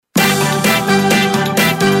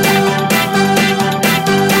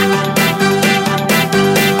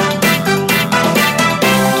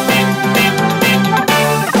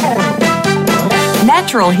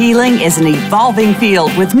Natural healing is an evolving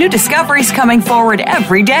field with new discoveries coming forward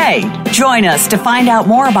every day. Join us to find out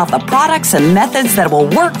more about the products and methods that will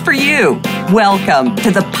work for you. Welcome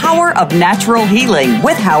to The Power of Natural Healing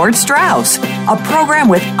with Howard Strauss, a program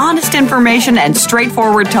with honest information and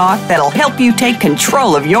straightforward talk that'll help you take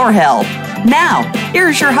control of your health. Now,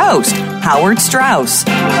 here's your host, Howard Strauss.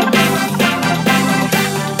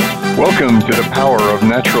 Welcome to The Power of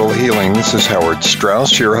Natural Healing. This is Howard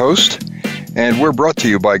Strauss, your host, and we're brought to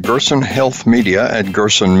you by Gerson Health Media at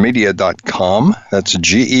gersonmedia.com. That's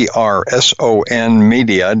GERSON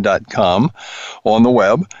media.com on the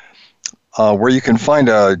web, where you can find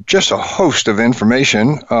just a host of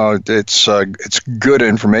information. It's good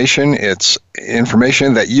information. It's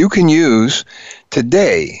information that you can use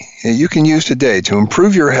today. You can use today to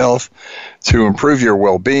improve your health, to improve your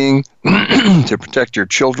well-being, to protect your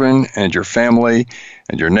children and your family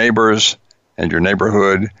and your neighbors and your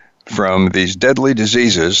neighborhood from these deadly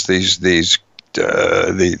diseases, these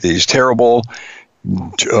terrible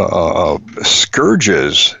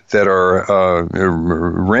scourges that are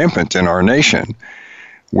rampant in our nation,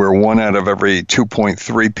 where 1 out of every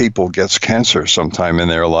 2.3 people gets cancer sometime in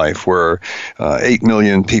their life, where 8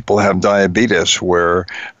 million people have diabetes, where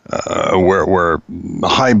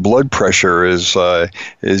high blood pressure is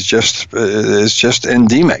just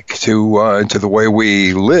endemic to the way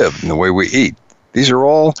we live and the way we eat. These are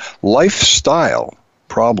all lifestyle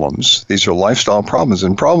problems. These are lifestyle problems,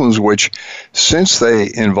 and problems which, since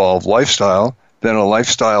they involve lifestyle, then a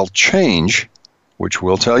lifestyle change, which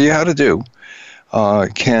we'll tell you how to do,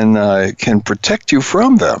 can protect you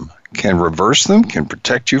from them, can reverse them, can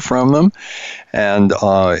protect you from them, and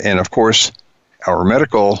of course, our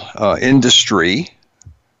medical industries,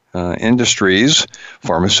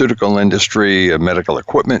 pharmaceutical industry, medical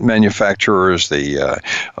equipment manufacturers, the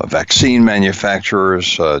vaccine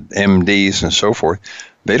manufacturers, MDs, and so forth,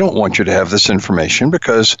 they don't want you to have this information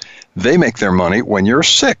because they make their money when you're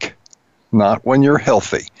sick, not when you're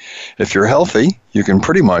healthy. If you're healthy, you can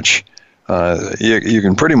pretty much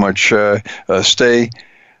stay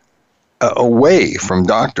away from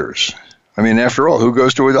doctors. I mean, after all, who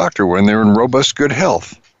goes to a doctor when they're in robust good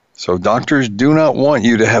health? So doctors do not want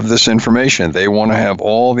you to have this information. They want to have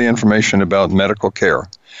all the information about medical care.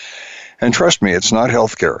 And trust me, it's not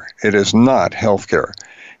health care. It is not health care.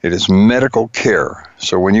 It is medical care.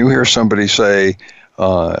 So when you hear somebody say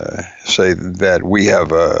that we have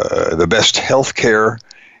the best health care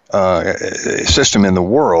system in the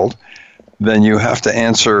world, then you have to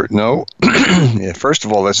answer no. First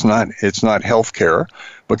of all, it's not health care,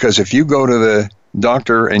 because if you go to the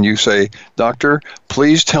doctor and you say, "Doctor,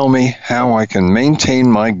 please tell me how I can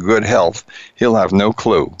maintain my good health," he'll have no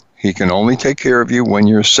clue. He can only take care of you when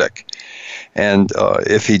you're sick. And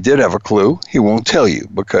if he did have a clue, he won't tell you,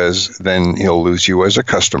 because then he'll lose you as a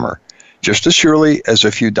customer, just as surely as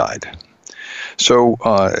if you died. So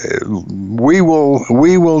we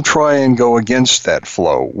will try and go against that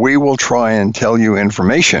flow. We will try and tell you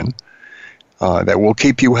information that will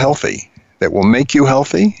keep you healthy, that will make you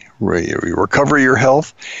healthy, recover your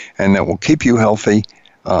health, and that will keep you healthy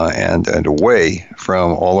and away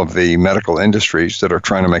from all of the medical industries that are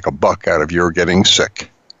trying to make a buck out of your getting sick.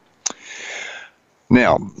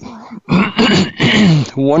 Now,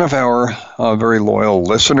 one of our very loyal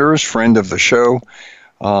listeners, friend of the show,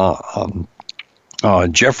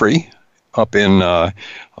 Jeffrey, up in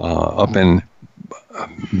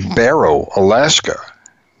Barrow, Alaska.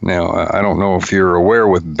 Now, I don't know if you're aware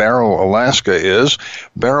what Barrow, Alaska is.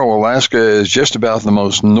 Barrow, Alaska is just about the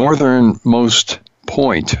most northernmost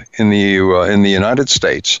point in the United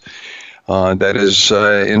States that is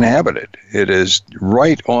inhabited. It is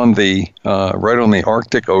right on the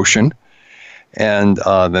Arctic Ocean, and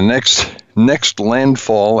the next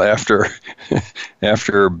landfall after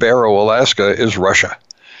Barrow, Alaska, is Russia.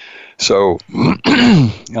 So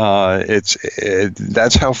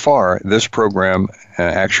that's how far this program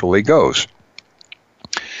actually goes.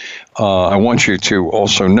 I want you to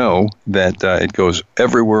also know that it goes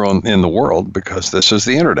everywhere in the world, because this is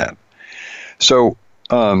the internet. So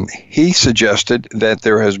he suggested that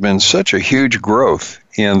there has been such a huge growth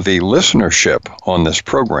in the listenership on this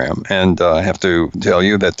program, and I have to tell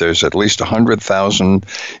you that there's at least 100,000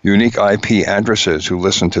 unique IP addresses who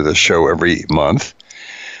listen to this show every month,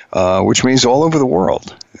 which means all over the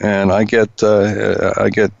world. And I get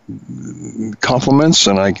compliments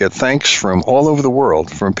and I get thanks from all over the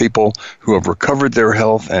world, from people who have recovered their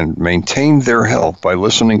health and maintained their health by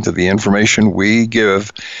listening to the information we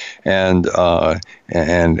give, and by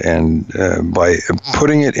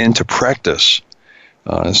putting it into practice,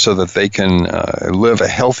 so that they can live a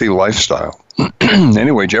healthy lifestyle.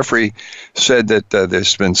 Anyway, Jeffrey said that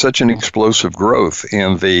there's been such an explosive growth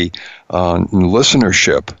in the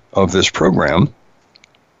listenership of this program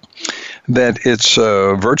that it's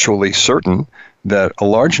virtually certain that a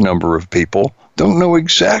large number of people don't know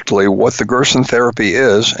exactly what the Gerson therapy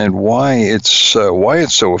is and why it's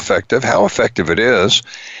so effective, how effective it is,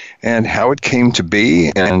 and how it came to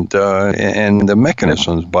be, and the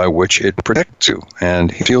mechanisms by which it protects you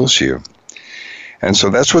and heals you. And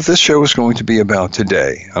so that's what this show is going to be about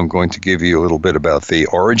today. I'm going to give you a little bit about the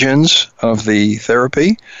origins of the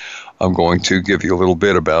therapy. I'm going to give you a little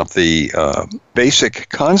bit about the basic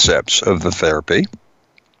concepts of the therapy.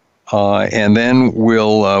 And then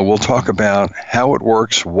we'll talk about how it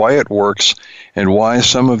works, why it works, and why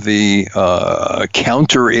some of the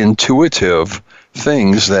counterintuitive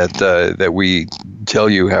things that we tell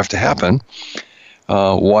you have to happen,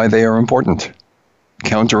 why they are important.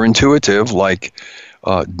 Counterintuitive, like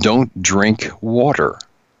don't drink water.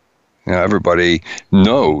 Now, everybody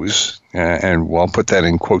knows, and I'll put that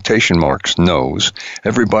in quotation marks, knows,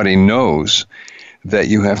 everybody knows that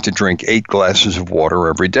you have to drink 8 glasses of water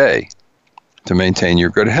every day to maintain your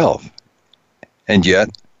good health. And yet,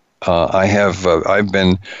 I've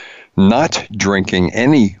been not drinking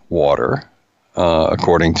any water,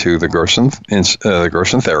 according to the Gerson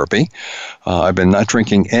therapy. I've been not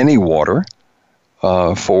drinking any water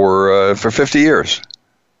for 50 years,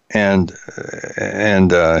 and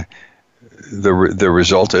the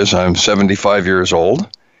result is I'm 75 years old,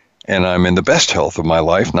 and I'm in the best health of my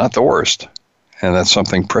life, not the worst. And that's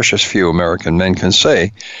something precious few American men can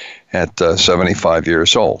say at 75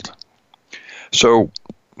 years old. So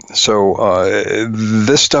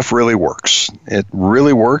this stuff really works. It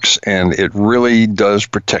really works, and it really does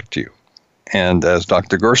protect you. And as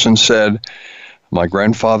Dr. Gerson said, my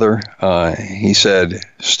grandfather, he said,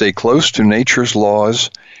 stay close to nature's laws,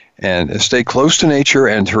 and stay close to nature,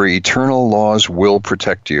 and her eternal laws will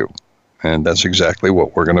protect you. And that's exactly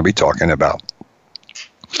what we're going to be talking about.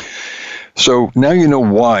 So now you know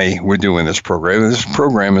why we're doing this program. This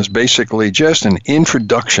program is basically just an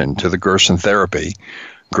introduction to the Gerson Therapy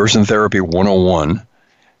 101,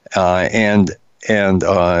 and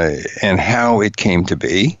how it came to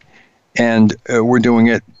be. And we're doing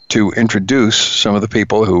it to introduce some of the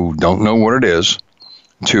people who don't know what it is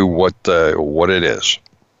to what it is.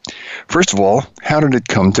 First of all, how did it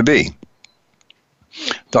come to be?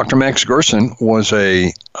 Dr. Max Gerson was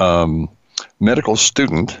a medical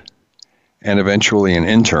student and eventually an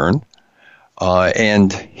intern,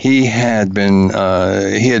 and he had been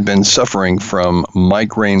suffering from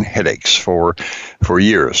migraine headaches for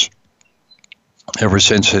years, ever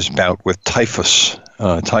since his bout with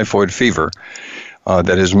typhoid fever,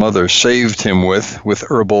 that his mother saved him with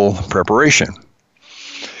herbal preparation.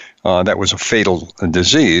 That was a fatal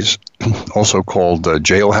disease, also called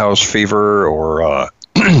jailhouse fever or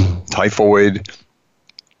typhoid,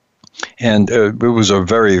 and it was a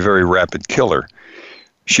very, very rapid killer.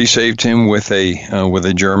 She saved him with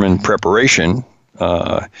a German preparation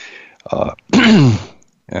that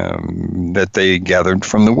they gathered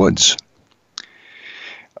from the woods.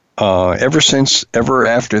 Ever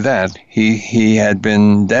after that, he had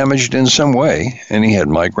been damaged in some way, and he had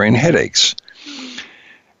migraine headaches.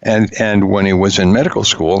 And when he was in medical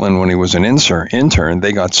school and when he was an intern,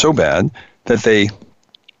 they got so bad that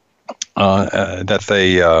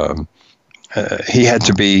he had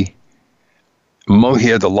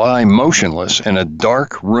to lie motionless in a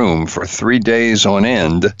dark room for 3 days on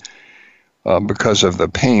end because of the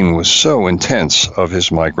pain was so intense of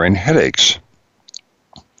his migraine headaches.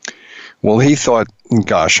 Well, he thought,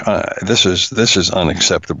 gosh, this is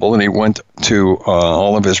unacceptable, and he went to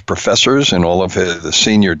all of his professors and all of the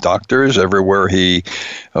senior doctors everywhere he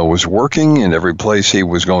was working and every place he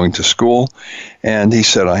was going to school, and he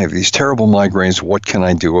said, I have these terrible migraines, what can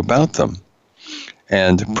I do about them?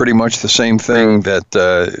 And pretty much the same thing that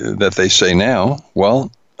they say now.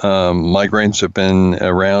 Well, migraines have been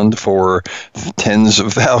around for tens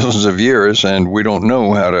of thousands of years, and we don't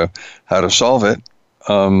know how to solve it.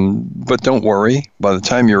 But don't worry, by the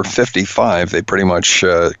time you're 55, they pretty much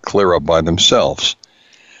clear up by themselves.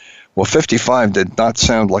 Well, 55 did not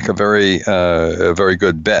sound like a very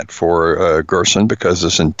good bet for Gerson, because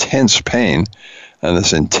this intense pain and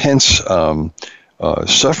this intense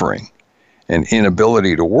suffering and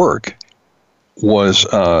inability to work was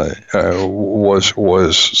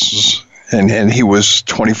and he was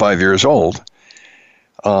 25 years old,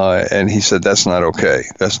 and he said, that's not okay.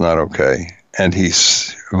 And he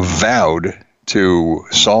vowed to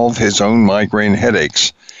solve his own migraine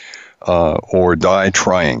headaches or die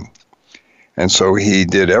trying. And so he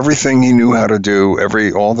did everything he knew how to do,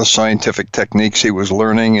 all the scientific techniques he was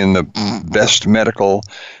learning in the best medical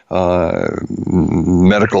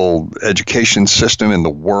education system in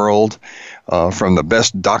the world, from the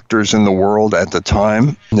best doctors in the world at the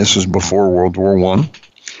time. This was before World War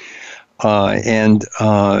I. And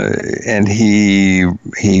he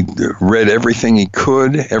read everything he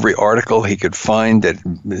could, every article he could find that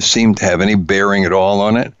seemed to have any bearing at all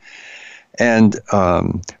on it. And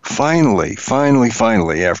finally,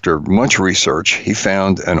 after much research, he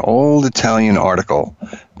found an old Italian article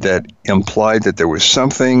that implied that there was some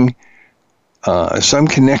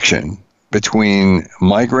connection between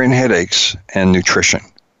migraine headaches and nutrition,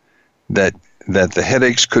 that the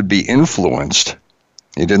headaches could be influenced.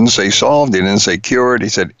 He didn't say solved, he didn't say cured, he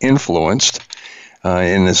said influenced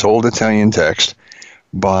in this old Italian text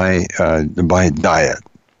by diet.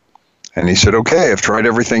 And he said, okay, I've tried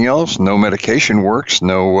everything else. No medication works,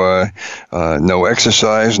 no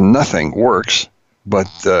exercise, nothing works, but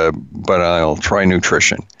I'll try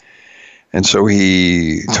nutrition. And so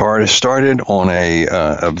he started on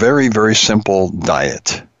a very, very simple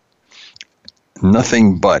diet.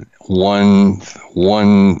 Nothing but one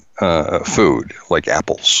food, like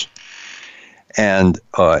apples. And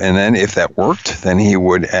then if that worked, then he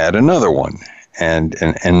would add another one, and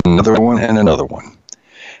another one, and another one.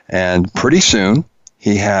 And pretty soon,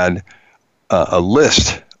 he had a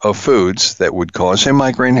list of foods that would cause him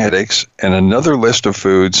migraine headaches, and another list of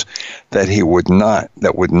foods that would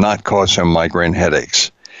not cause him migraine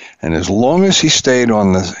headaches. And as long as he stayed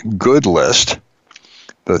on the good list,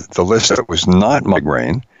 the list that was not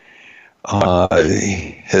migraine,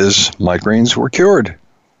 his migraines were cured,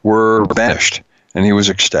 were banished, and he was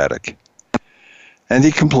ecstatic. And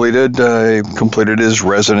he completed his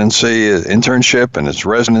residency, his internship, and his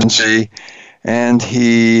residency, and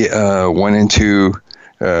he went to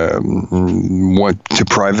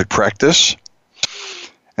private practice.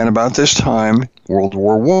 And about this time, World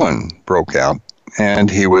War I broke out, and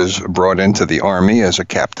he was brought into the Army as a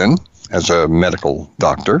captain, as a medical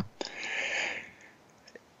doctor.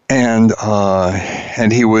 And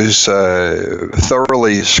he was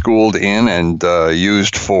thoroughly schooled in and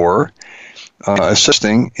used for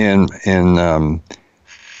assisting in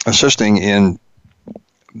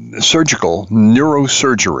surgical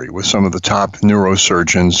neurosurgery with some of the top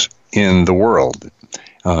neurosurgeons in the world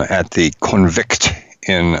at the Konvikt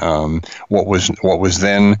in what was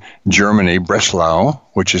then Germany, Breslau,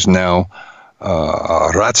 which is now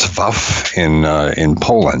Wrocław in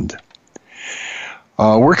Poland.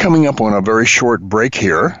 We're coming up on a very short break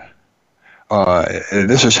here.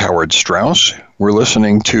 This is Howard Strauss. We're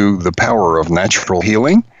listening to The Power of Natural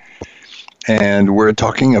Healing, and we're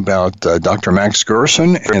talking about Dr. Max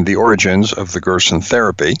Gerson and the origins of the Gerson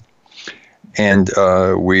Therapy. And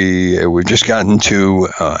we've just gotten to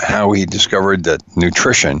how he discovered that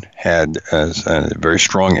nutrition had a very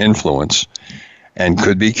strong influence and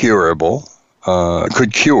could be curable,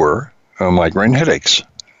 could cure migraine headaches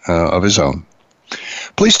of his own.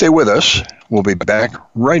 Please stay with us. We'll be back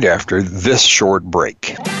right after this short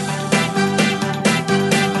break.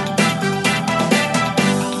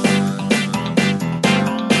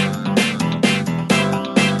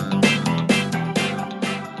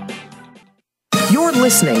 You're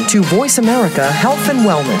listening to Voice America Health and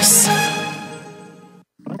Wellness.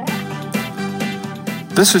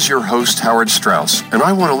 This is your host, Howard Strauss, and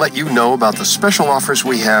I want to let you know about the special offers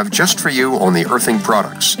we have just for you on the earthing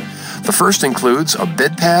products. The first includes a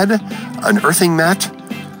bed pad, an earthing mat,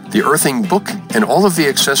 the earthing book, and all of the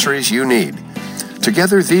accessories you need.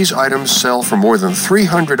 Together, these items sell for more than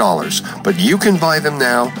 $300, but you can buy them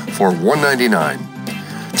now for $199.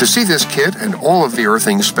 To see this kit and all of the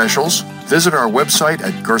earthing specials, visit our website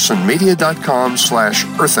at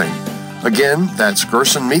gersonmedia.com/earthing. Again, that's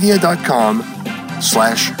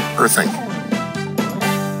gersonmedia.com/earthing.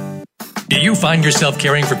 Do you find yourself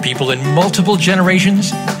caring for people in multiple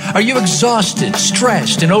generations? Are you exhausted,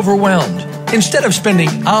 stressed, and overwhelmed? Instead of spending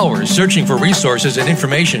hours searching for resources and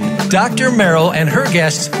information, Dr. Merrill and her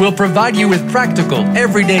guests will provide you with practical,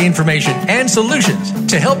 everyday information and solutions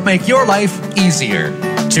to help make your life easier.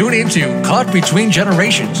 Tune into Caught Between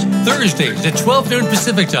Generations, Thursdays at 12 noon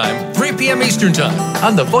Pacific Time, 3 p.m. Eastern Time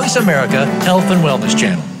on the Voice America Health and Wellness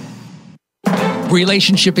Channel.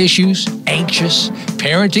 Relationship issues? Anxious?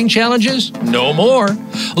 Parenting challenges? No more.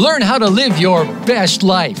 Learn how to live your best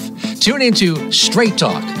life. Tune into Straight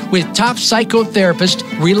Talk with top psychotherapist,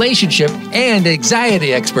 relationship, and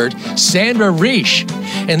anxiety expert Sandra Reich.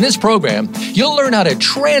 In this program, you'll learn how to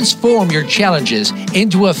transform your challenges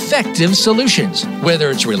into effective solutions, whether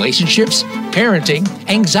it's relationships, parenting,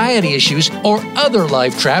 anxiety issues, or other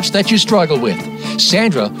life traps that you struggle with.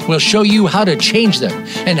 Sandra will show you how to change them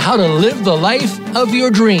and how to live the life of your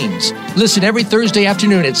dreams. Listen every Thursday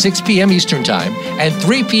afternoon at 6 p.m. Eastern Time and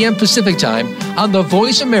 3 p.m. Pacific Time on the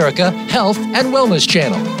Voice America Health and Wellness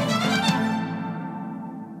Channel.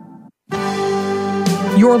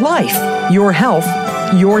 Your life, your health,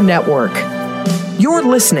 your network. You're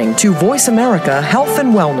listening to Voice America Health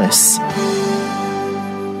and Wellness.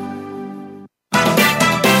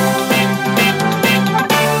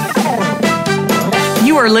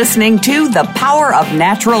 You are listening to The Power of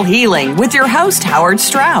Natural Healing with your host, Howard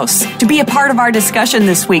Strauss. To be a part of our discussion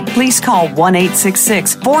this week, please call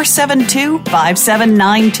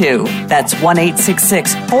 1-866-472-5792. That's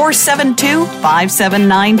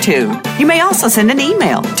 1-866-472-5792. You may also send an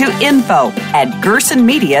email to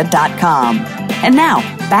info@gersonmedia.com. And now,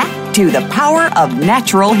 back to The Power of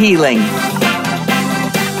Natural Healing.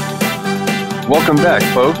 Welcome back,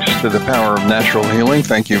 folks, to The Power of Natural Healing.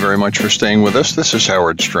 Thank you very much for staying with us. This is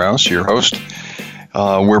Howard Strauss, your host.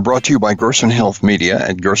 We're brought to you by Gerson Health Media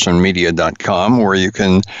at gersonmedia.com, where you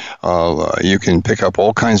can pick up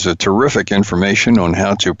all kinds of terrific information on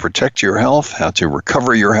how to protect your health, how to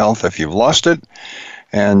recover your health if you've lost it,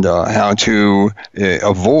 and how to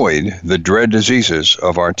avoid the dread diseases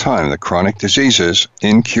of our time, the chronic diseases,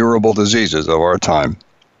 incurable diseases of our time.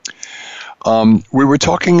 We were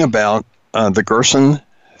talking about the Gerson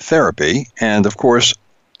Therapy, and of course,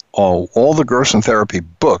 all the Gerson Therapy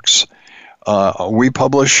books. We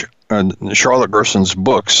publish Charlotte Gerson's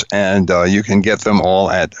books, and you can get them all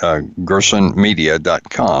at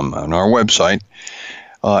gersonmedia.com on our website,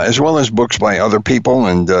 as well as books by other people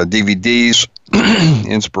and DVDs,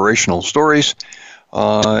 inspirational stories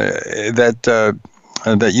that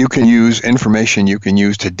you can use, information you can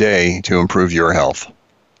use today to improve your health.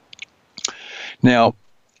 Now,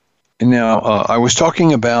 I was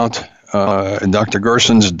talking about Dr.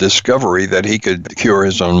 Gerson's discovery that he could cure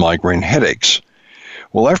his own migraine headaches.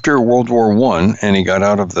 Well, after World War I, and he got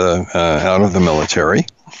out of the military,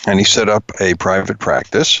 and he set up a private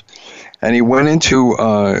practice, and he went into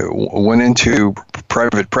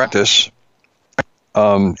private practice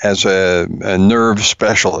as a nerve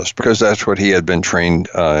specialist, because that's what he had been trained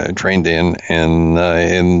in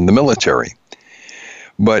the military.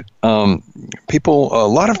 But a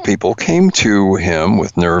lot of people came to him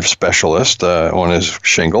with nerve specialist on his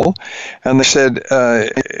shingle, and they said,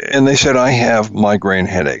 I have migraine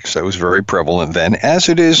headaches. That was very prevalent then, as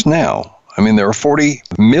it is now. I mean, there are 40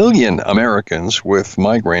 million Americans with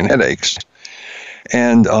migraine headaches,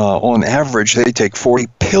 and on average, they take 40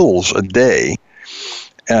 pills a day.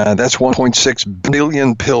 That's 1.6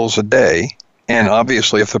 billion pills a day. And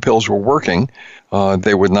obviously, if the pills were working,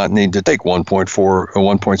 they would not need to take 1.4 or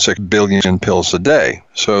 1.6 billion pills a day.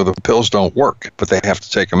 So the pills don't work, but they have to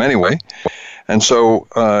take them anyway. And so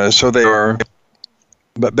they are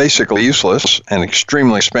basically useless and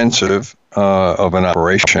extremely expensive of an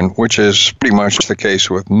operation, which is pretty much the case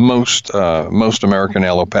with most American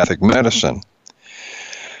allopathic medicine.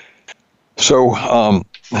 So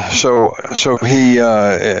he,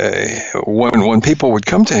 when people would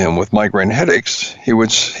come to him with migraine headaches, he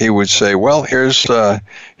would say, well, here's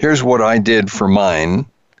what I did for mine,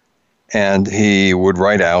 and he would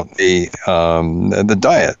write out the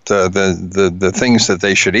diet, the things that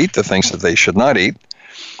they should eat, the things that they should not eat,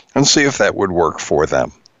 and see if that would work for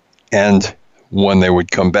them. And when they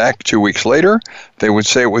would come back 2 weeks later, they would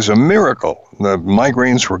say it was a miracle. The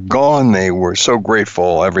migraines were gone. They were so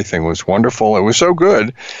grateful. Everything was wonderful. It was so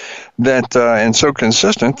good that and so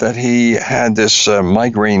consistent that he had this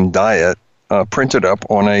migraine diet printed up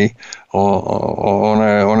on a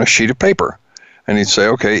sheet of paper, and he'd say,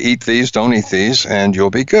 "Okay, eat these, don't eat these, and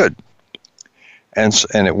you'll be good." And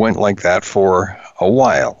it went like that for a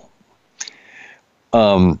while.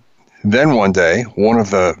 Then one day, one of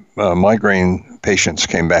the migraine patients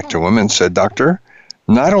came back to him and said, "Doctor,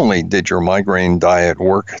 not only did your migraine diet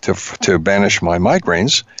work to banish my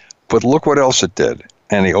migraines, but look what else it did."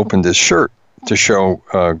 And he opened his shirt to show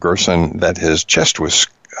Gerson that his chest was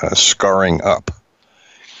scarring up.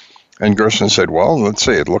 And Gerson said, "Well, let's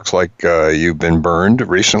see, it looks like you've been burned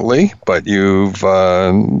recently, but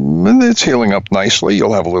it's healing up nicely.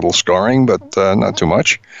 You'll have a little scarring, but not too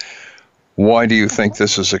much. Why do you think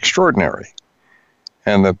this is extraordinary?"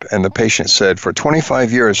 And the patient said, "For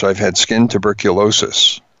 25 years, I've had skin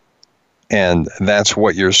tuberculosis, and that's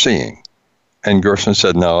what you're seeing." And Gerson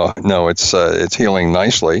said, no, it's healing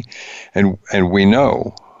nicely. And we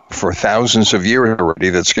know for thousands of years already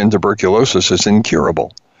that skin tuberculosis is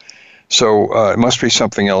incurable. So it must be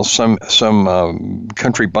something else. Some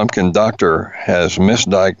country bumpkin doctor has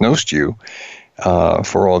misdiagnosed you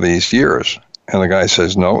for all these years. And the guy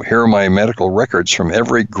says, no, here are my medical records from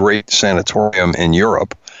every great sanatorium in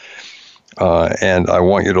Europe, and I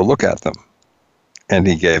want you to look at them. And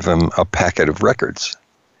he gave him a packet of records.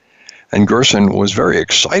 And Gerson was very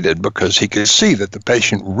excited because he could see that the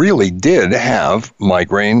patient really did have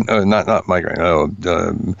migraine,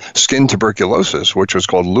 skin tuberculosis, which was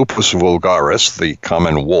called lupus vulgaris, the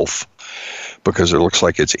common wolf, because it looks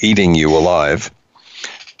like it's eating you alive.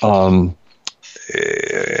 Lupus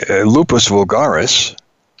vulgaris,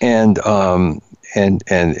 and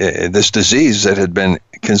this disease that had been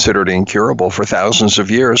considered incurable for thousands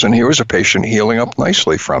of years, and here was a patient healing up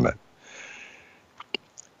nicely from it.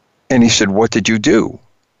 And he said, what did you do?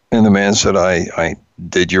 And the man said, I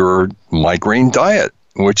did your migraine diet,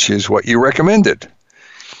 which is what you recommended.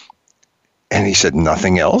 And he said,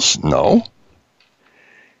 nothing else? No.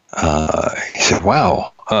 He said,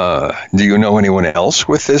 wow. Do you know anyone else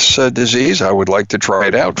with this disease? I would like to try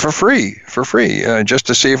it out for free, just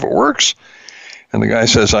to see if it works. And the guy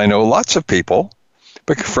says, I know lots of people.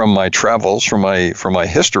 From my travels, from my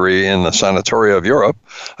history in the sanatoria of Europe,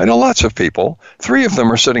 I know lots of people. 3 of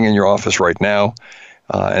them are sitting in your office right now,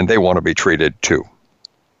 and they want to be treated too.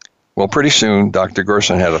 Well, pretty soon, Dr.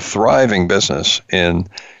 Gerson had a thriving business in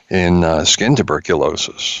skin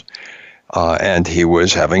tuberculosis, and he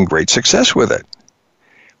was having great success with it.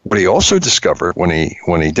 What he also discovered when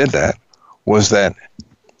he did that was that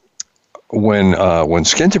when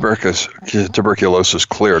skin tuberculosis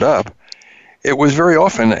cleared up, it was very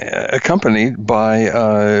often accompanied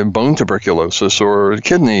by bone tuberculosis or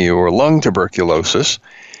kidney or lung tuberculosis,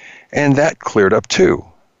 and that cleared up too.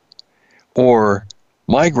 Or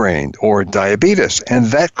migraine or diabetes,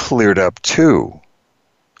 and that cleared up too.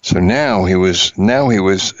 So now he was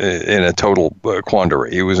in a total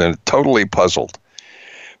quandary. He was totally puzzled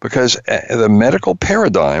because the medical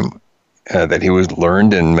paradigm that he was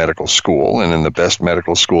learned in medical school and in the best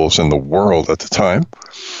medical schools in the world at the time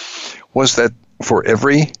was that for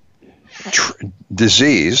every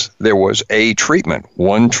disease, there was a treatment,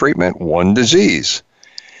 one disease.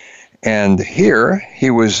 And here he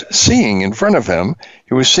was seeing in front of him,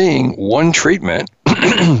 he was seeing one treatment,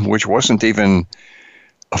 which wasn't even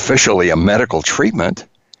officially a medical treatment,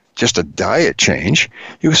 just a diet change.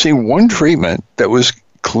 He was seeing one treatment that was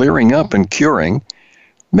clearing up and curing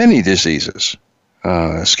many diseases.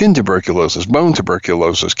 Skin tuberculosis, bone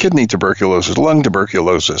tuberculosis, kidney tuberculosis, lung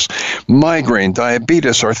tuberculosis, migraine,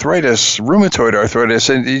 diabetes, arthritis, rheumatoid arthritis,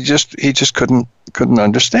 and he just couldn't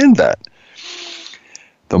understand that.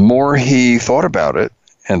 The more he thought about it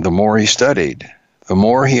and the more he studied, the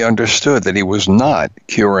more he understood that he was not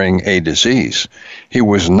curing a disease. He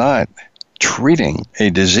was not treating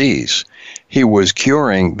a disease. He was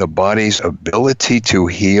curing the body's ability to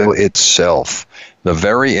heal itself. The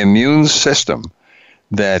very immune system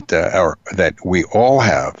that we all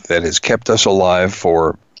have, that has kept us alive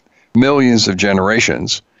for millions of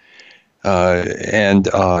generations, and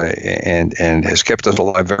has kept us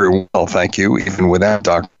alive very well, thank you, even without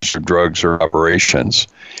doctors or drugs or operations.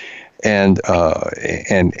 And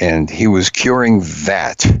he was curing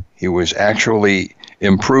that. He was actually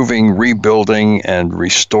improving, rebuilding, and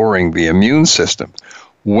restoring the immune system.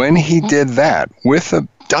 When he did that with a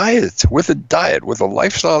diet, with a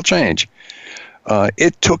lifestyle change,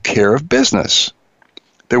 it took care of business.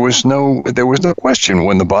 There was no question.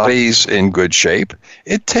 When the body's in good shape,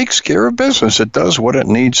 it takes care of business. It does what it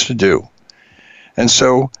needs to do. And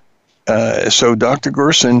so Dr.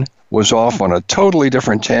 Gerson was off on a totally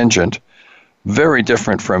different tangent, very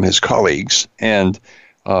different from his colleagues, and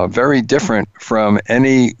very different from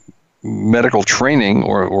any medical training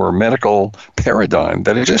or medical paradigm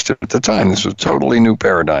that existed at the time. This was a totally new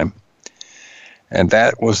paradigm. And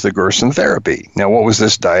that was the Gerson Therapy. Now, what was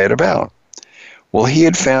this diet about? Well, he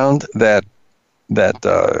had found that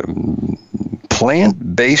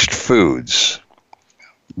plant-based foods,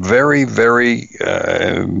 very, very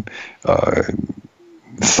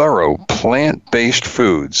thorough plant-based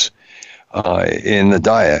foods in the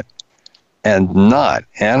diet, and not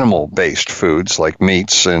animal-based foods like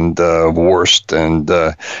meats and wurst and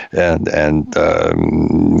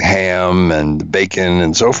ham and bacon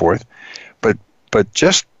and so forth, but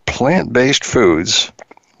just plant-based foods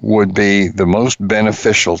would be the most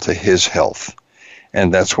beneficial to his health.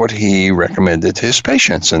 And that's what he recommended to his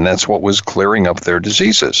patients, and that's what was clearing up their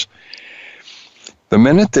diseases. The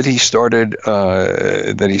minute that he started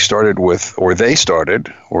with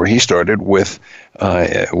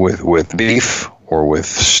beef or with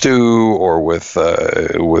stew or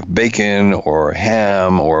with bacon or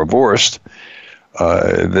ham or wurst,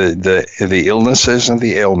 the illnesses and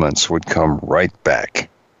the ailments would come right back.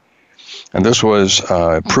 And this was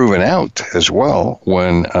proven out as well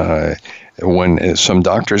when some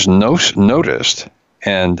doctors noticed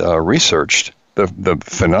and researched the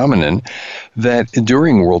phenomenon that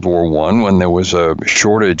during World War I, when there was a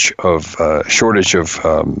shortage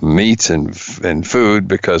of meat and food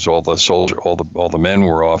because all the men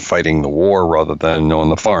were off fighting the war rather than on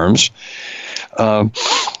the farms, the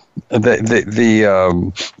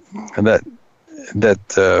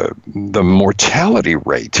mortality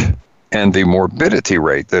rate and the morbidity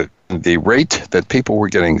rate, the rate that people were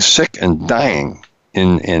getting sick and dying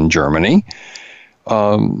in Germany,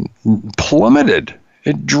 plummeted.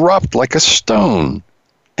 It dropped like a stone,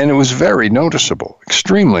 and it was very noticeable,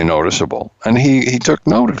 extremely noticeable. And he took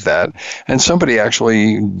note of that, and somebody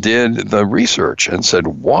actually did the research and said,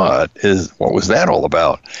 what was that all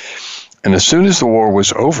about? And as soon as the war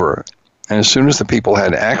was over, and as soon as the people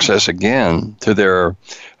had access again to their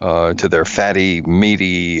fatty,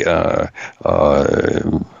 meaty,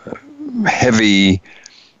 heavy,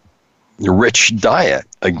 rich diet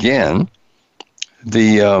again,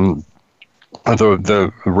 the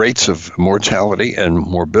rates of mortality and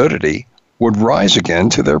morbidity would rise again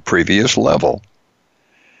to their previous level.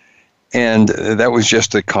 And that was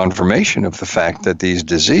just a confirmation of the fact that these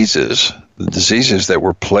diseases, the diseases that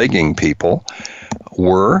were plaguing people,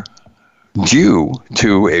 were due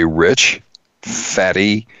to a rich,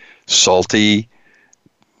 fatty, salty,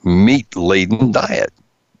 meat-laden diet.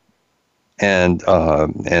 And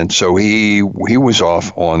so he was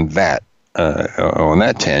off on that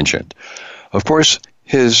tangent. Of course,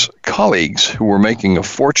 his colleagues who were making a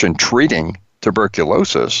fortune treating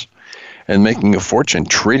tuberculosis and making a fortune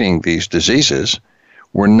treating these diseases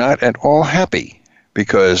were not at all happy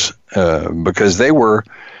because they were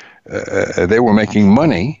making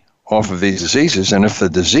money off of these diseases, and if the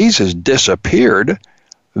diseases disappeared,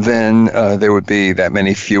 then there would be that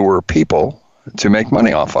many fewer people to make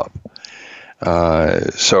money off of.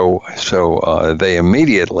 So they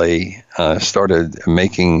immediately started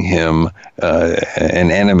making him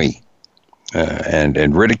an enemy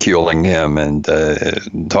and ridiculing him and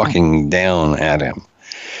talking down at him.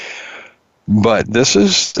 But this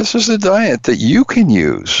is the diet that you can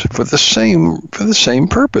use for the same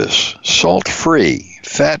purpose: salt-free,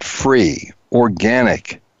 fat-free,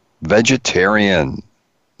 organic, vegetarian,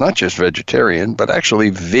 not just vegetarian, but actually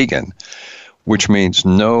vegan, which means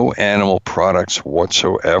no animal products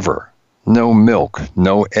whatsoever. No milk,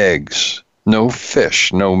 no eggs, no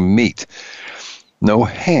fish, no meat, no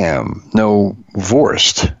ham, no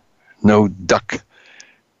wurst, no duck,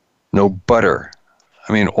 no butter.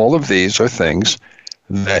 I mean, all of these are things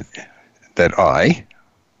that I,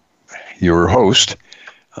 your host,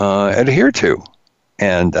 adhere to.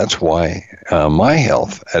 And that's why my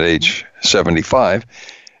health at age 75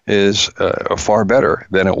 is far better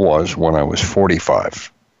than it was when I was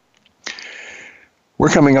 45. We're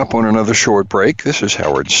coming up on another short break. This is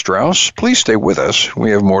Howard Strauss. Please stay with us. We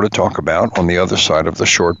have more to talk about on the other side of the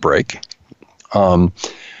short break.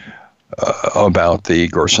 About the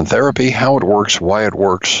Gerson Therapy, how it works, why it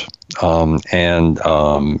works, and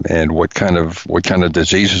what kind of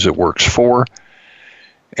diseases it works for.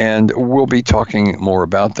 And we'll be talking more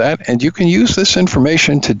about that. And you can use this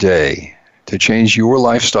information today to change your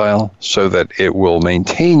lifestyle so that it will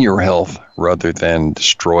maintain your health rather than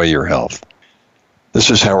destroy your health. This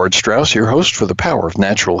is Howard Strauss, your host for The Power of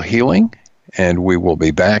Natural Healing, and we will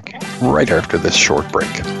be back right after this short break.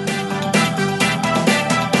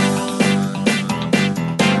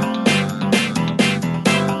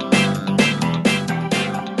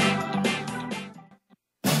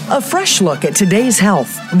 A fresh look at today's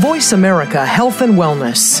health. Voice America Health and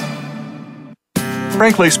Wellness.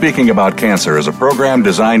 Frankly Speaking About Cancer is a program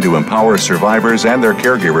designed to empower survivors and their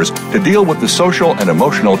caregivers to deal with the social and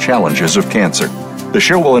emotional challenges of cancer. The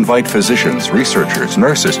show will invite physicians, researchers,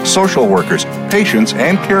 nurses, social workers, patients,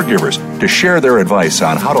 and caregivers to share their advice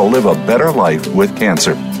on how to live a better life with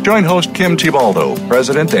cancer. Join host Kim Tibaldo,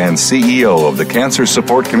 President and CEO of the Cancer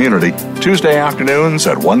Support Community, Tuesday afternoons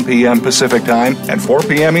at 1 p.m. Pacific Time and 4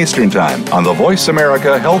 p.m. Eastern Time on the Voice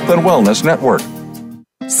America Health and Wellness Network.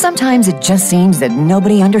 Sometimes it just seems that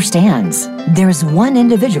nobody understands. There's one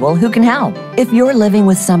individual who can help. If you're living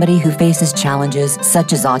with somebody who faces challenges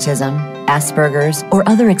such as autism, Asperger's, or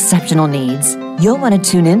other exceptional needs, you'll want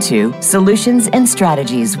to tune into Solutions and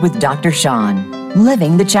Strategies with Dr. Sean.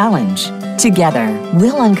 Living the Challenge. Together,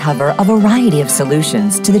 we'll uncover a variety of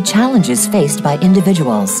solutions to the challenges faced by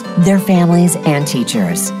individuals, their families, and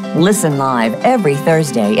teachers. Listen live every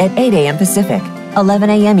Thursday at 8 a.m. Pacific, 11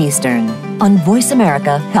 a.m. Eastern, on Voice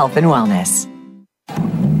America Health and Wellness.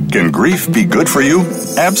 Can grief be good for you?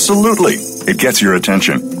 Absolutely. It gets your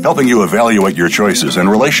attention, helping you evaluate your choices and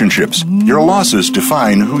relationships. Your losses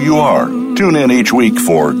define who you are. Tune in each week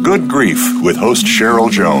for Good Grief with host Cheryl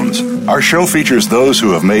Jones. Our show features those who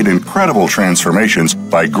have made incredible transformations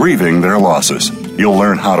by grieving their losses. You'll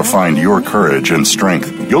learn how to find your courage and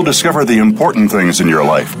strength. You'll discover the important things in your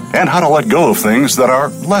life and how to let go of things that are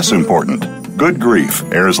less important. Good Grief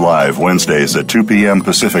airs live Wednesdays at 2 p.m.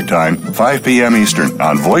 Pacific Time, 5 p.m. Eastern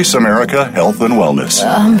on Voice America Health and Wellness.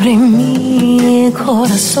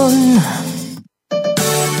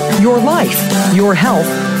 Your life, your health,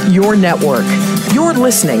 your network. You're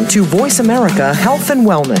listening to Voice America Health and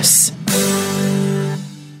Wellness.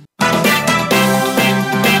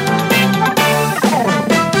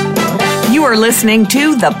 You are listening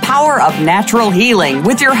to The Power of Natural Healing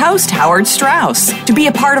with your host, Howard Strauss. To be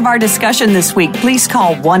a part of our discussion this week, please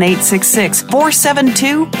call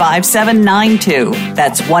 1-866-472-5792.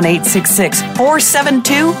 That's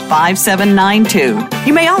 1-866-472-5792.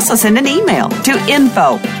 You may also send an email to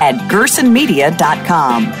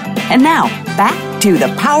info@gersonmedia.com. And now, back to The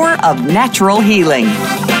Power of Natural Healing.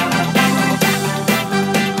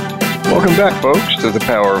 Welcome back, folks, to The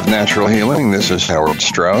Power of Natural Healing. This is Howard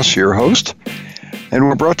Strauss, your host, and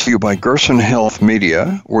we're brought to you by Gerson Health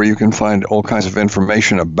Media, where you can find all kinds of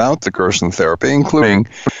information about the Gerson Therapy, including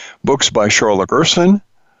books by Charlotte Gerson,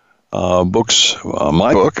 my book,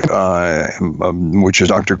 which is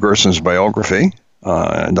Dr. Gerson's biography,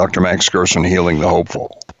 Dr. Max Gerson, Healing the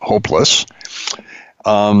Hopeless.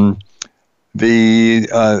 The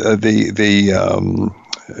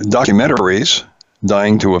documentaries,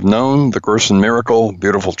 Dying to Have Known, The Gerson Miracle,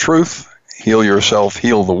 Beautiful Truth, Heal Yourself,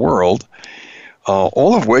 Heal the World,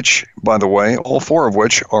 all of which, by the way, all four of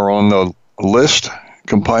which are on the list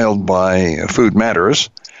compiled by Food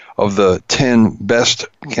Matters of the 10 best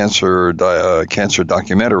cancer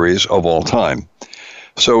documentaries of all time.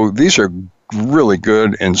 So these are really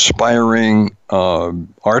good, inspiring,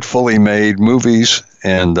 artfully made movies,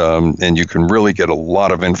 and you can really get a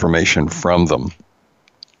lot of information from them.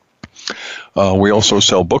 We also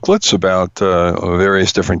sell booklets about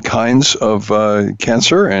various different kinds of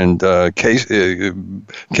cancer and case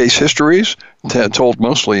histories, told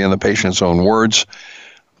mostly in the patient's own words,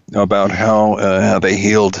 about how they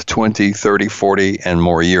healed 20, 30, 40, and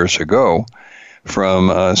more years ago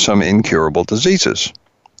from some incurable diseases.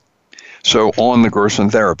 So on the Gerson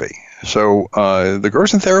Therapy. So the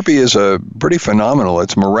Gerson Therapy is pretty phenomenal.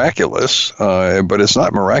 It's miraculous, but it's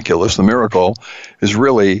not miraculous. The miracle is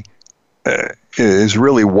really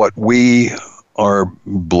what we are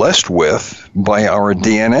blessed with by our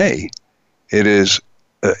DNA. It is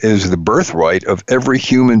the birthright of every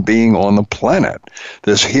human being on the planet.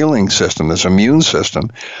 This healing system, this immune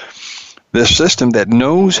system, this system that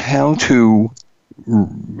knows how to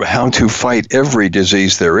fight every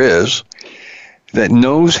disease there is, that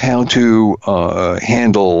knows how to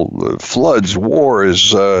handle floods,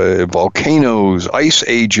 wars, volcanoes, ice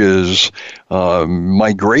ages,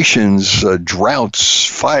 migrations, droughts,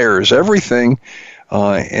 fires, everything,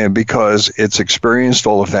 and because it's experienced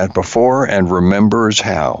all of that before and remembers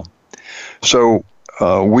how. So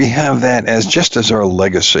we have that as our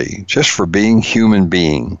legacy, just for being human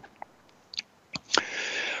being.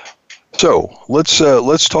 So let's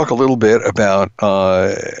talk a little bit about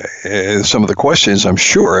some of the questions I'm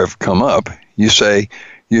sure have come up. You say,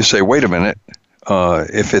 wait a minute.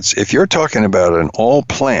 If you're talking about an all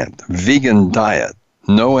plant vegan diet,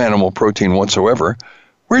 no animal protein whatsoever,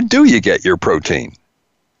 where do you get your protein?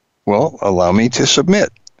 Well, allow me to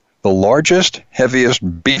submit. The largest, heaviest,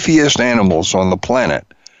 beefiest animals on the planet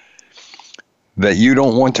that you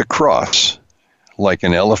don't want to cross, like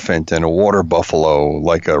an elephant and a water buffalo,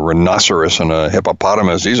 like a rhinoceros and a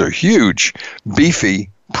hippopotamus. These are huge,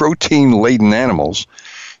 beefy, protein-laden animals.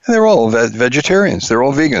 And they're all vegetarians. They're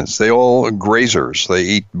all vegans. They all grazers. They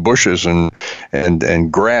eat bushes and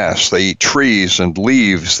grass. They eat trees and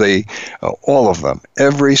leaves. All of them,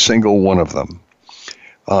 every single one of them.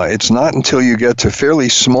 It's not until you get to fairly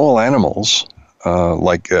small animals,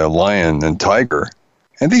 like a lion and tiger,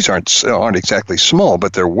 and these aren't exactly small,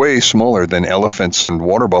 but they're way smaller than elephants and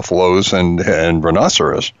water buffaloes and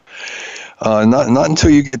rhinoceros. Not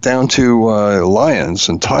until you get down to lions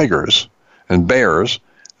and tigers and bears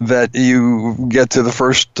that you get to the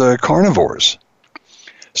first carnivores.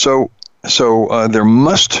 So there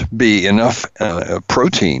must be enough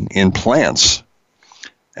protein in plants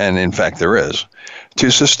and in fact there is, to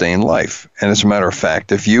sustain life. And as a matter of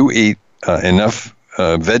fact, if you eat enough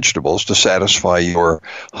vegetables to satisfy your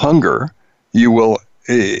hunger, you will.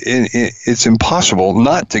 It's impossible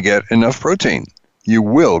not to get enough protein. You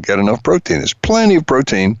will get enough protein. There's plenty of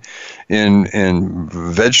protein in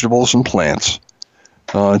vegetables and plants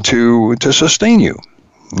to sustain you.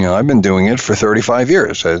 You know, I've been doing it for 35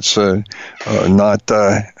 years. It's not,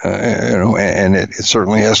 and it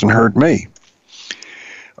certainly hasn't hurt me.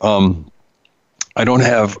 I don't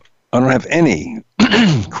have any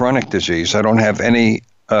chronic disease. I don't have any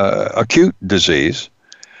acute disease.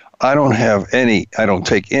 I don't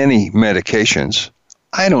take any medications.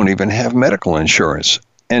 I don't even have medical insurance.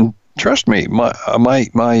 And trust me, my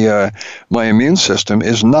immune system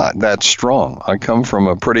is not that strong. I come from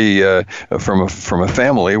a pretty from a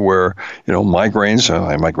family where, you know, migraines.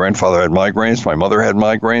 My grandfather had migraines. My mother had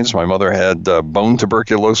migraines. My mother had bone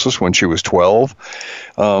tuberculosis when she was 12.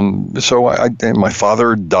 My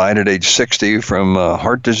father died at age 60 from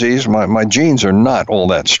heart disease. My genes are not all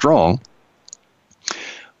that strong.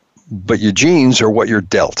 But your genes are what you're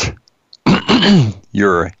dealt.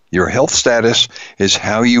 Your health status is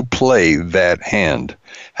how you play that hand,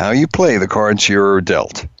 how you play the cards you're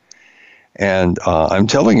dealt. And I'm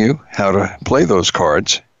telling you how to play those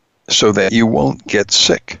cards so that you won't get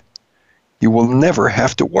sick. You will never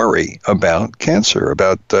have to worry about cancer,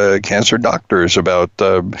 about cancer doctors, about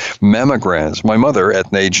mammograms. My mother,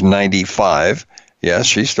 at age 95, yes,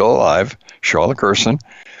 she's still alive, Charlotte Gerson,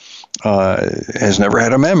 has never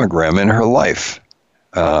had a mammogram in her life.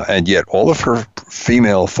 And yet all of her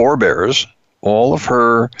female forebears, all of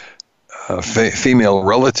her female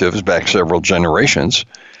relatives back several generations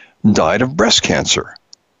died of breast cancer.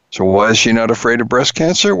 So why is she not afraid of breast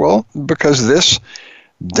cancer? Well, because this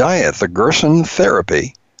diet, the Gerson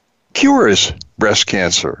Therapy, cures breast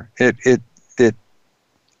cancer. It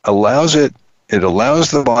allows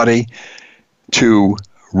the body to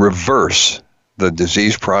reverse the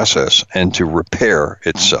disease process and to repair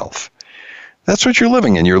itself. That's what you're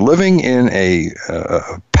living in. You're living in a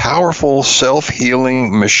powerful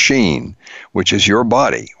self-healing machine, which is your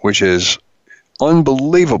body, which is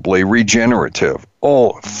unbelievably regenerative.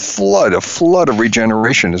 A flood of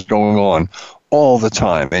regeneration is going on all the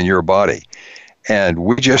time in your body. And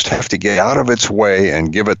we just have to get out of its way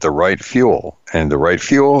and give it the right fuel. And the right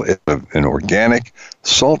fuel is an organic,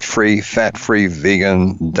 salt-free, fat-free,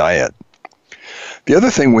 vegan diet. The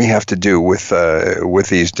other thing we have to do with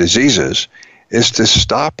these diseases is to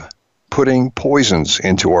stop putting poisons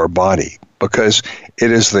into our body, because it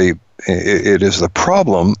is the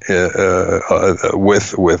problem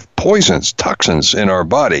with poisons, toxins in our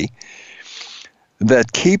body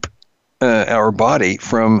that keep our body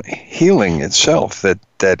from healing itself,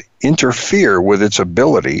 that interfere with its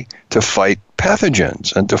ability to fight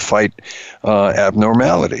pathogens and to fight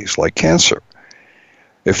abnormalities like cancer.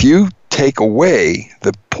 If you take away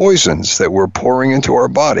the poisons that we're pouring into our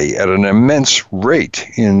body at an immense rate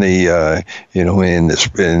in the in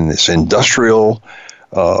this industrial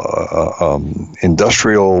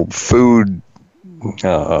food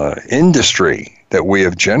industry that we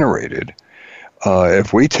have generated,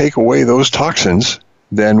 if we take away those toxins,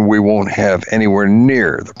 then we won't have anywhere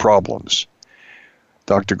near the problems.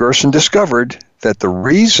 Dr. Gerson discovered that the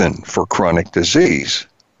reason for chronic disease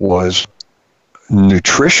was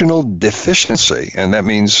nutritional deficiency, and that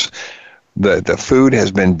means that the food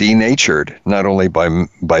has been denatured not only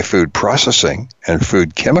by food processing and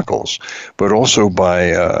food chemicals, but also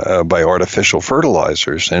by artificial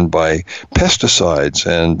fertilizers and by pesticides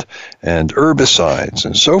and herbicides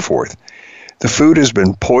and so forth. The food has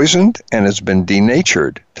been poisoned and it's been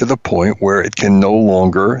denatured to the point where it can no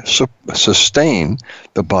longer sustain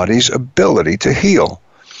the body's ability to heal.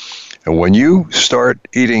 And when you start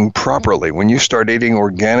eating properly, when you start eating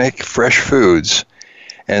organic, fresh foods,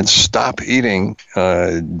 and stop eating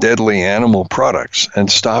deadly animal products, and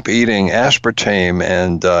stop eating aspartame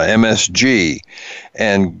and MSG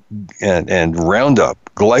and Roundup,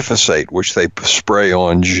 glyphosate, which they spray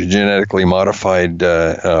on genetically modified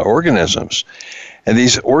organisms, and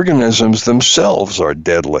these organisms themselves are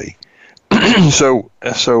deadly. So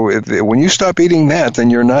when you stop eating that, then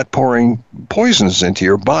you're not pouring poisons into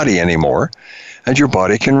your body anymore, and your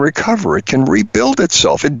body can recover. It can rebuild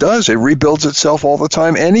itself. It does. It rebuilds itself all the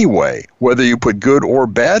time anyway, whether you put good or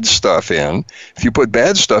bad stuff in. If you put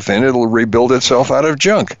bad stuff in, it'll rebuild itself out of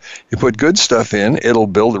junk. You put good stuff in, it'll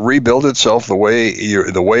rebuild itself the way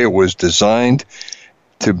it was designed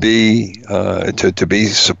to be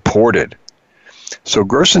supported. So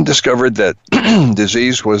Gerson discovered that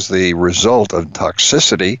disease was the result of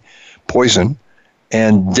toxicity, poison,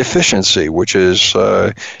 and deficiency, which is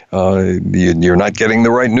you're not getting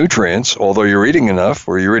the right nutrients, although you're eating enough,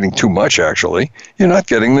 or you're eating too much actually. You're not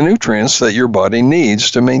getting the nutrients that your body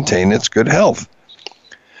needs to maintain its good health.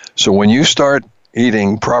 So when you start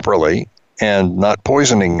eating properly and not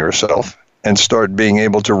poisoning yourself, and start being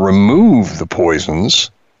able to remove the poisons,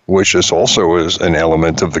 which is also an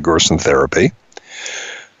element of the Gerson therapy,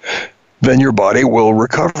 then your body will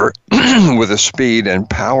recover with a speed and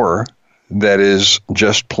power that is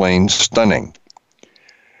just plain stunning.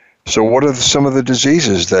 So what are some of the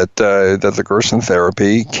diseases that the Gerson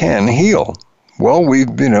therapy can heal? Well,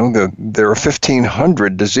 there are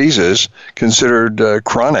 1,500 diseases considered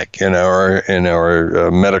chronic in our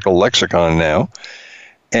medical lexicon now,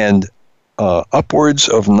 and upwards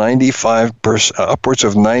of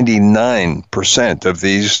 99% of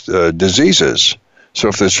these diseases. So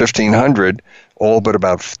if there's 1,500, all but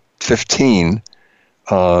about 15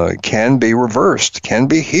 can be reversed, can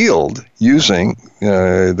be healed using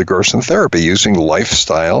the Gerson therapy, using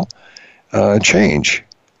lifestyle change.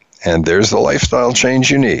 And there's the lifestyle change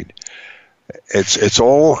you need. It's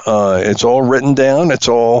all written down. It's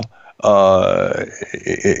all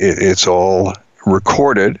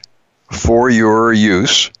recorded for your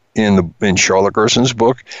use in Charlotte Gerson's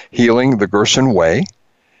book, Healing the Gerson Way.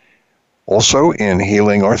 Also in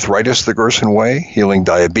Healing Arthritis the Gerson Way, Healing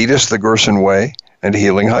Diabetes the Gerson Way, and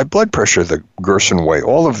Healing High Blood Pressure the Gerson Way.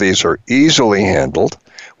 All of these are easily handled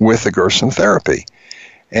with the Gerson therapy.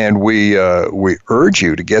 And we urge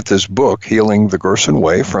you to get this book, Healing the Gerson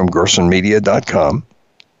Way, from gersonmedia.com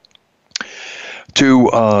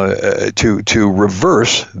to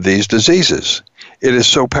reverse these diseases. It is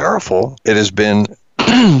so powerful, it has been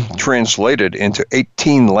translated into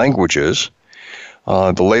 18 languages.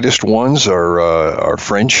 The latest ones are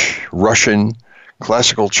French, Russian,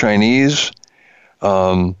 Classical Chinese,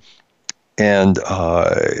 and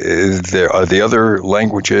there are the other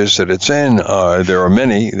languages that it's in. There are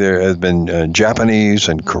many. There have been Japanese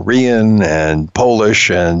and Korean and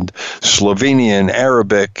Polish and Slovenian,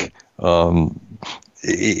 Arabic.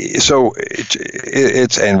 So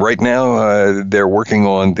it's and right now they're working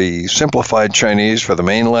on the simplified Chinese for the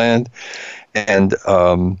mainland, and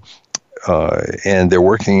they're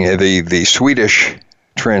working the Swedish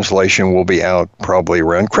translation will be out probably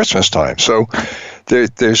around Christmas time. So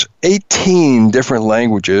there's 18 different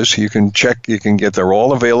languages you can check. You can get. They're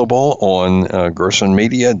all available on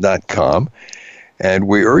gersonmedia.com. And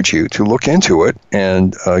we urge you to look into it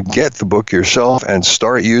and get the book yourself and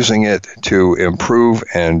start using it to improve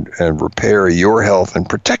and repair your health and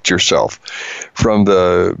protect yourself from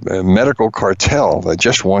the medical cartel that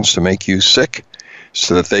just wants to make you sick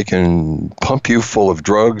so that they can pump you full of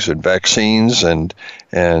drugs and vaccines and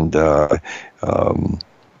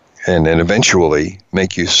eventually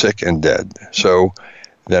make you sick and dead. So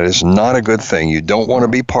that is not a good thing. You don't want to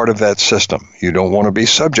be part of that system. You don't want to be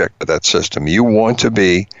subject to that system. You want to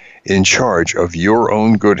be in charge of your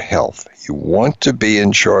own good health. You want to be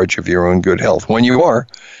in charge of your own good health. When you are,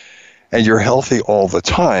 and you're healthy all the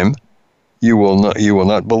time, you will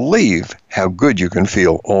not believe how good you can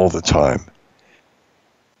feel all the time.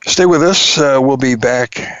 Stay with us. We'll be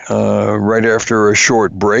back right after a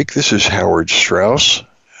short break. This is Howard Strauss,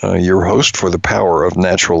 your host for The Power of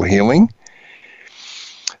Natural Healing.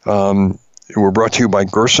 We're brought to you by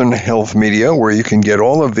Gerson Health Media, where you can get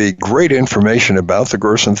all of the great information about the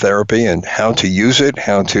Gerson therapy and how to use it,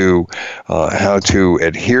 how to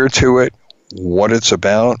adhere to it, what it's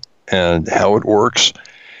about, and how it works.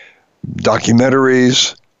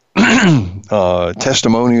 Documentaries,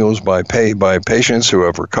 testimonials by patients who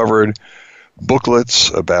have recovered, booklets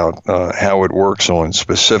about how it works on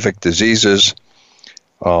specific diseases,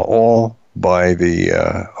 all by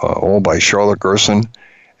Charlotte Gerson.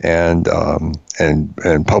 And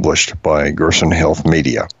published by Gerson Health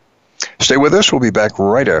Media. Stay with us. We'll be back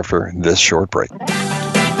right after this short break.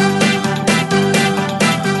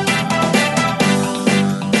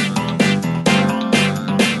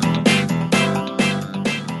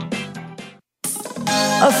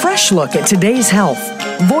 A fresh look at today's health.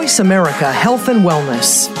 Voice America Health and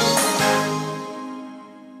Wellness.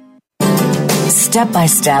 Step by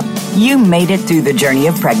step, you made it through the journey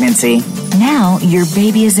of pregnancy. Now your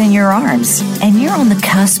baby is in your arms, and you're on the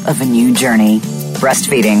cusp of a new journey,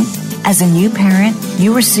 breastfeeding. As a new parent,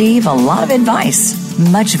 you receive a lot of advice,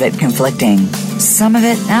 much of it conflicting, some of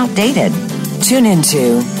it outdated. Tune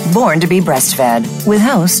into Born to be Breastfed with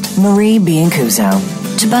host Marie Biancuzzo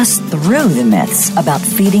to bust through the myths about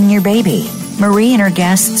feeding your baby Marie and her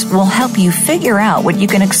guests will help you figure out what you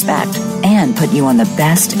can expect and put you on the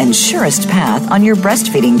best and surest path on your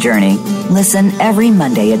breastfeeding journey. Listen every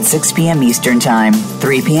Monday at 6 p.m. Eastern Time,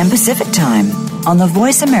 3 p.m. Pacific Time on the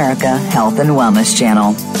Voice America Health and Wellness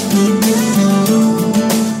Channel.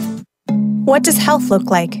 What does health look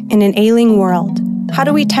like in an ailing world? How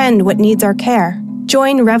do we tend what needs our care?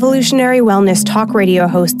 Join Revolutionary Wellness talk radio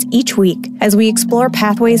hosts each week as we explore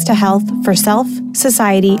pathways to health for self,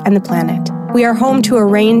 society, and the planet. We are home to a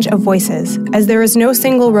range of voices, as there is no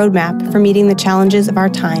single roadmap for meeting the challenges of our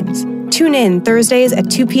times. Tune in Thursdays at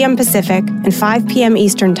 2 p.m. Pacific and 5 p.m.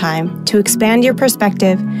 Eastern Time to expand your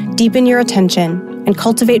perspective, deepen your attention, and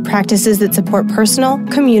cultivate practices that support personal,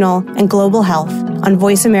 communal, and global health on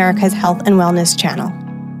Voice America's Health and Wellness Channel.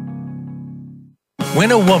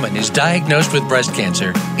 When a woman is diagnosed with breast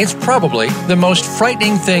cancer, it's probably the most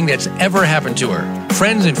frightening thing that's ever happened to her.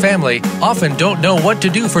 Friends and family often don't know what to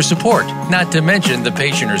do for support, not to mention the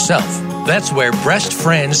patient herself. That's where Breast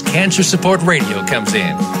Friends Cancer Support Radio comes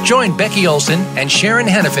in. Join Becky Olson and Sharon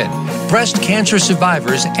Hennepin, breast cancer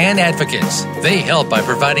survivors and advocates. They help by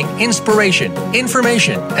providing inspiration,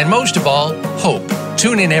 information, and most of all, hope.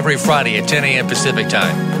 Tune in every Friday at 10 a.m. Pacific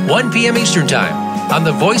Time, 1 p.m. Eastern Time on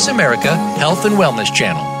the Voice America Health and Wellness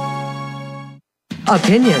Channel.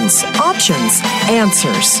 Opinions, options,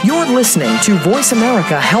 answers. You're listening to Voice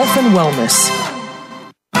America Health and Wellness.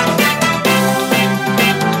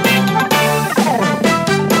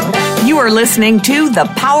 You are listening to The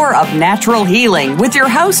Power of Natural Healing with your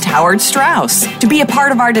host, Howard Strauss. To be a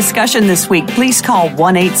part of our discussion this week, please call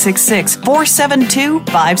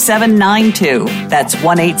 1-866-472-5792. That's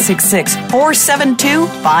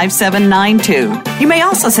 1-866-472-5792. You may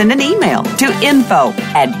also send an email to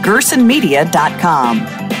info@gersonmedia.com.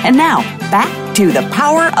 And now, back to The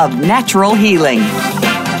Power of Natural Healing.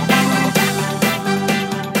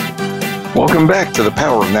 Welcome back to the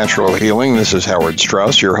Power of Natural Healing. This is Howard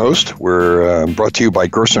Strauss, your host. We're brought to you by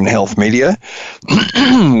Gerson Health Media.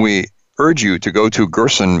 We urge you to go to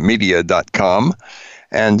gersonmedia.com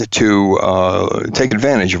and to take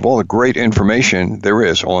advantage of all the great information there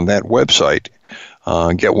is on that website.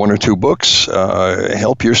 Get one or two books,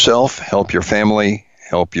 help yourself, help your family,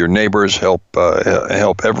 help your neighbors, help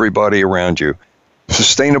everybody around you.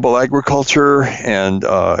 Sustainable agriculture and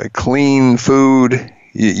clean food.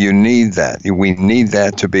 You need that. We need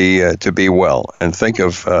that to be well. And think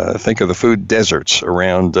of the food deserts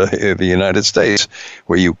around the United States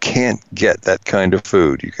where you can't get that kind of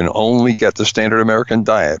food. You can only get the standard American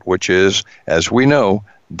diet, which is, as we know,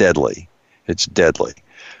 deadly. It's deadly.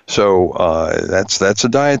 So that's a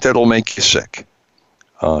diet that'll make you sick.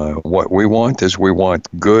 What we want is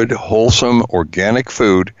good, wholesome, organic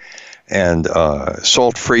food, and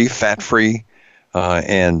salt-free, fat-free,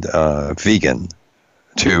 and vegan.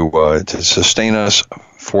 To sustain us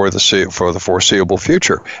for the foreseeable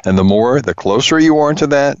future. And the closer you are to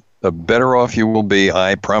that, the better off you will be,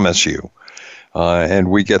 I promise you. And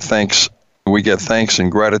we get thanks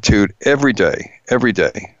and gratitude every day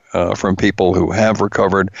from people who have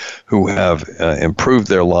recovered, who have improved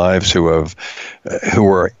their lives, who are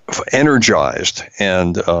energized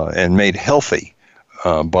and made healthy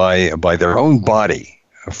by their own body,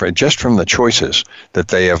 just from the choices that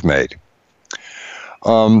they have made.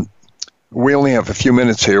 We only have a few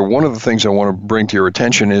minutes here. One of the things I want to bring to your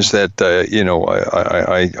attention is that,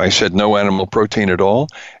 I said no animal protein at all,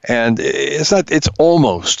 and it's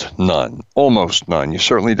almost none. You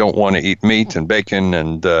certainly don't want to eat meat and bacon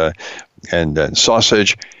and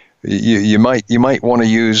sausage. You might want to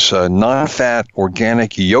use non-fat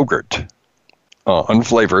organic yogurt,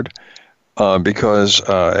 unflavored, because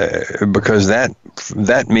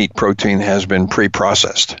that meat protein has been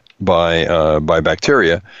pre-processed by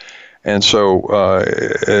bacteria, and so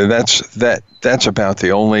that's about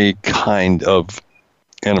the only kind of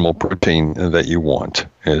animal protein that you want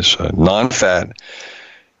is non-fat,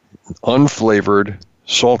 unflavored,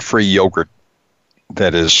 salt-free yogurt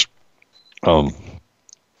that is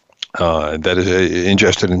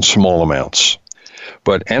ingested in small amounts.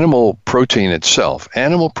 But animal protein itself,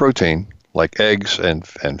 like eggs and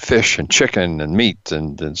fish and chicken and meat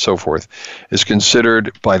and so forth, is considered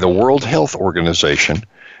by the World Health Organization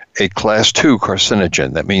a Class 2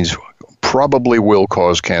 carcinogen. That means probably will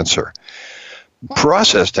cause cancer.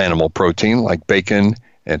 Processed animal protein like bacon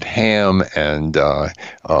and ham and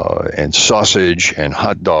sausage and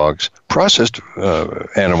hot dogs, processed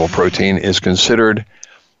animal protein is considered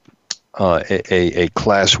a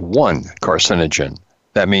Class 1 carcinogen.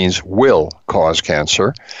 That means will cause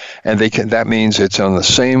cancer, and that means it's on the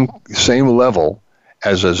same level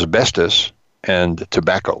as asbestos and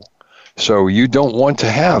tobacco. So you don't want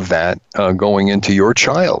to have that going into your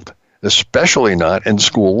child, especially not in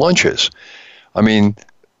school lunches. I mean,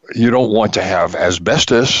 you don't want to have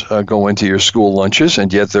asbestos go into your school lunches,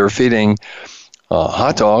 and yet they're feeding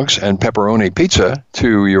hot dogs and pepperoni pizza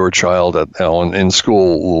to your child in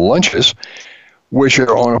school lunches, which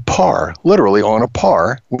are on a par, literally on a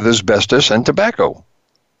par, with asbestos and tobacco.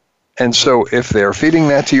 And so if they're feeding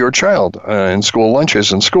that to your child in school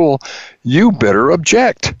lunches in school, you better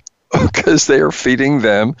object, because they are feeding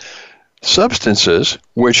them substances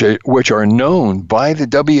which are known by the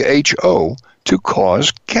WHO to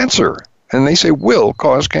cause cancer. And they say will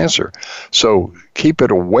cause cancer. So keep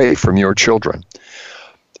it away from your children.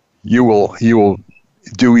 You will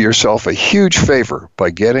do yourself a huge favor by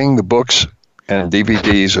getting the books and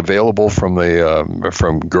DVDs available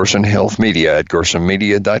from Gerson Health Media at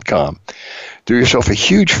gersonmedia.com. Do yourself a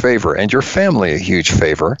huge favor and your family a huge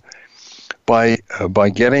favor by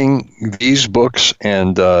getting these books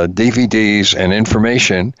and DVDs and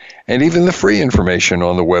information, and even the free information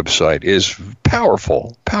on the website is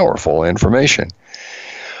powerful information.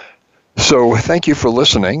 So thank you for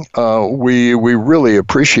listening. We really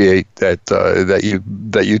appreciate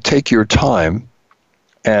that you take your time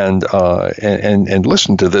and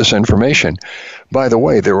listen to this information. By the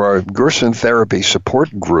way, there are Gerson Therapy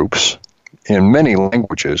support groups in many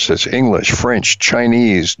languages. It's English, French,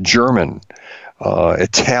 Chinese, German,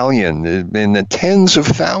 Italian, in the tens of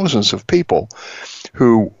thousands of people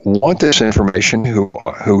who want this information,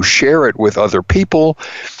 who share it with other people,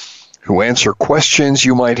 who answer questions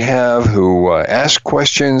you might have, who ask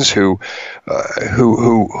questions, who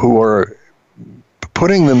are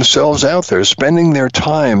putting themselves out there, spending their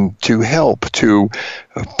time to help to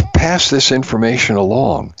pass this information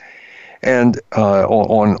along. And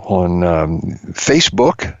on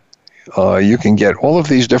Facebook, you can get all of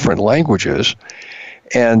these different languages,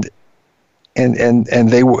 and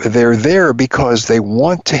they're there because they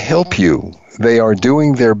want to help you. They are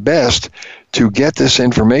doing their best to get this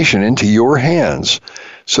information into your hands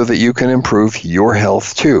so that you can improve your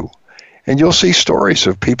health too. And you'll see stories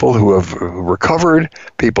of people who have recovered,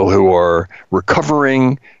 people who are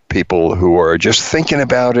recovering, people who are just thinking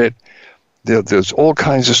about it. There's all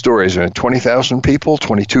kinds of stories. 20,000 people,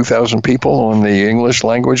 22,000 people on the English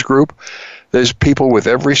language group. There's people with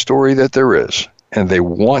every story that there is, and they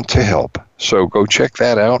want to help. So go check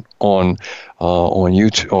that out on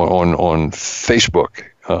YouTube, on Facebook,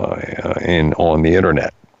 and on the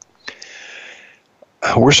internet.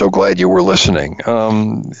 We're so glad you were listening.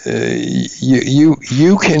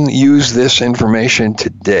 You can use this information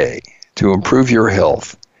today to improve your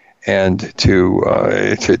health and to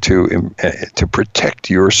protect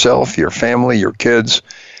yourself, your family, your kids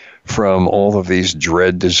from all of these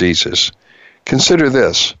dread diseases. Consider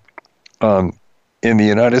this. In the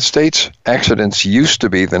United States, accidents used to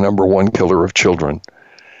be the number one killer of children.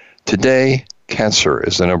 Today, cancer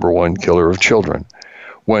is the number one killer of children.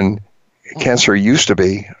 When cancer used to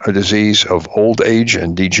be a disease of old age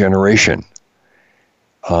and degeneration,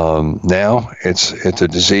 now it's a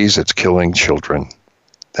disease that's killing children.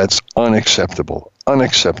 That's unacceptable.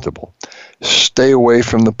 Unacceptable. Stay away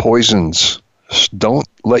from the poisons. Don't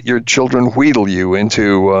let your children wheedle you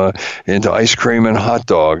into ice cream and hot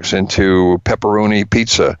dogs, into pepperoni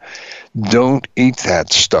pizza. Don't eat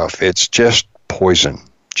that stuff. It's just poison.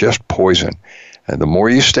 Just poison. And the more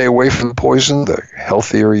you stay away from the poison, the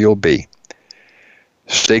healthier you'll be.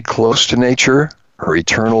 Stay close to nature. Her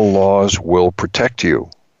eternal laws will protect you.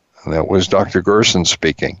 And that was Dr. Gerson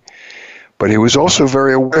speaking. But he was also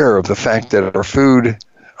very aware of the fact that our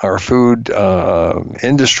food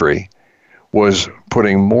industry was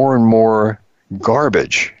putting more and more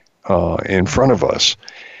garbage in front of us.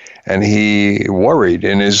 And he worried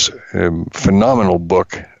in his phenomenal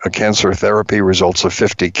book, A Cancer Therapy, Results of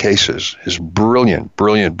 50 Cases, his brilliant,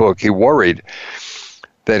 brilliant book. He worried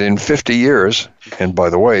that in 50 years, and by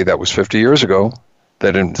the way, that was 50 years ago,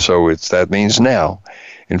 that means now,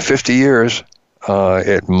 in 50 years,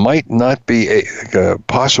 it might not be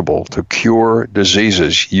possible to cure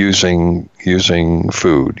diseases using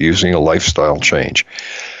food, using a lifestyle change.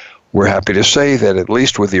 We're happy to say that at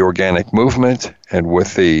least with the organic movement and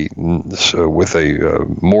with the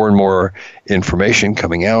more and more information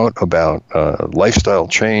coming out about lifestyle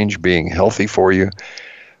change being healthy for you,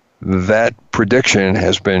 that prediction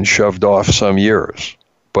has been shoved off some years,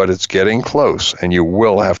 but it's getting close, and you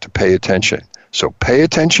will have to pay attention. So pay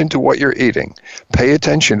attention to what you're eating. Pay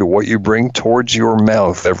attention to what you bring towards your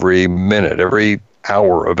mouth every minute, every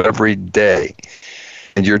hour of every day,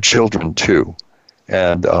 and your children too.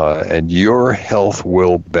 And your health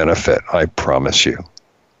will benefit, I promise you.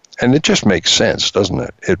 And it just makes sense, doesn't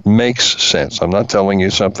it? It makes sense. I'm not telling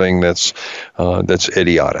you something that's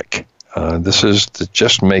idiotic. It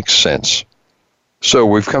just makes sense. So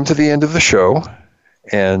we've come to the end of the show,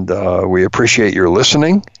 and we appreciate your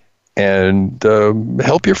listening, and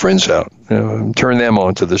help your friends out. Turn them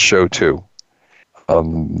on to the show too.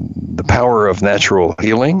 The Power of Natural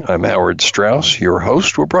Healing. I'm Howard Strauss, your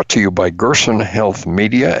host. We're brought to you by Gerson Health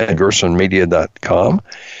Media at gersonmedia.com,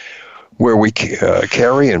 where we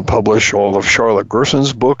carry and publish all of Charlotte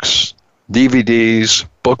Gerson's books, DVDs,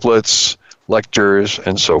 booklets, lectures,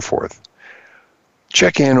 and so forth.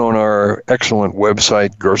 Check in on our excellent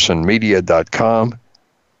website, gersonmedia.com,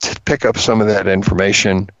 to pick up some of that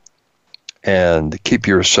information and keep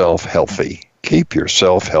yourself healthy. Keep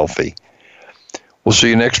yourself healthy. We'll see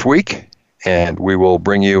you next week, and we will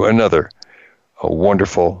bring you another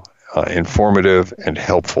wonderful, informative, and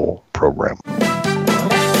helpful program.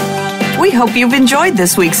 We hope you've enjoyed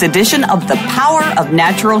this week's edition of The Power of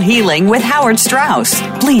Natural Healing with Howard Strauss.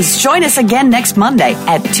 Please join us again next Monday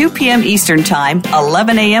at 2 p.m. Eastern Time,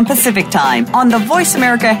 11 a.m. Pacific Time on the Voice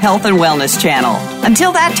America Health and Wellness Channel.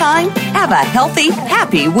 Until that time, have a healthy,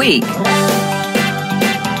 happy week.